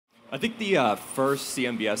I think the first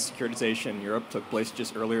CMBS securitization in Europe took place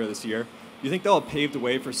just earlier this year. Do you think they'll have paved the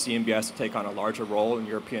way for CMBS to take on a larger role in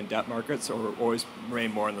European debt markets, or always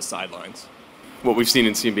remain more on the sidelines? What we've seen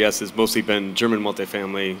in CMBS has mostly been German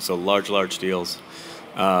multifamily, so large deals.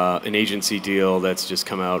 An agency deal that's just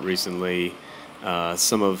come out recently.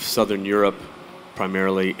 Some of Southern Europe,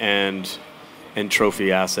 primarily, and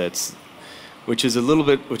trophy assets, which is a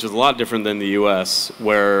lot different than the U.S.,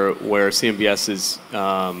 where CMBS is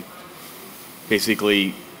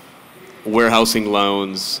basically warehousing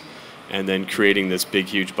loans and then creating this big,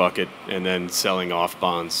 huge bucket and then selling off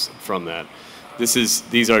bonds from that.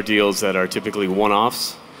 These are deals that are typically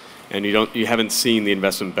one-offs, and you haven't seen the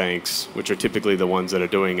investment banks, which are typically the ones that are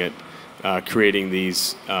doing it, creating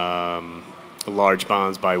these large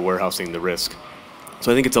bonds by warehousing the risk.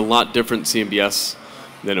 So I think it's a lot different CMBS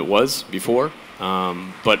than it was before,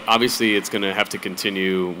 but obviously it's going to have to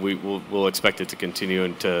continue. We'll expect it to continue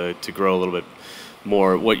and to grow a little bit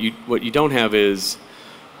more. What you don't have is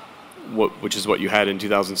which is what you had in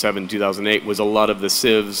 2007, 2008, was a lot of the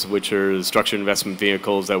SIVs, which are the structured investment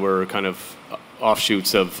vehicles that were kind of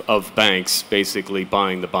offshoots of banks basically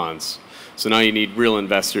buying the bonds. So now you need real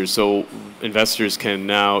investors. So investors can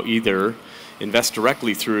now either invest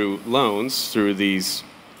directly through loans, through these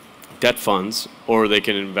debt funds, or they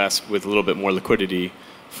can invest with a little bit more liquidity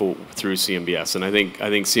through CMBS. And I think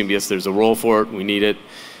CMBS, there's a role for it. We need it.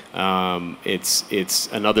 It's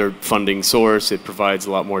another funding source. It provides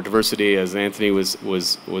a lot more diversity, as Anthony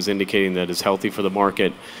was indicating, that is healthy for the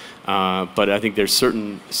market. But I think there's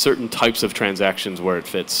certain types of transactions where it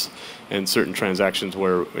fits, and certain transactions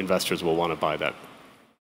where investors will want to buy that.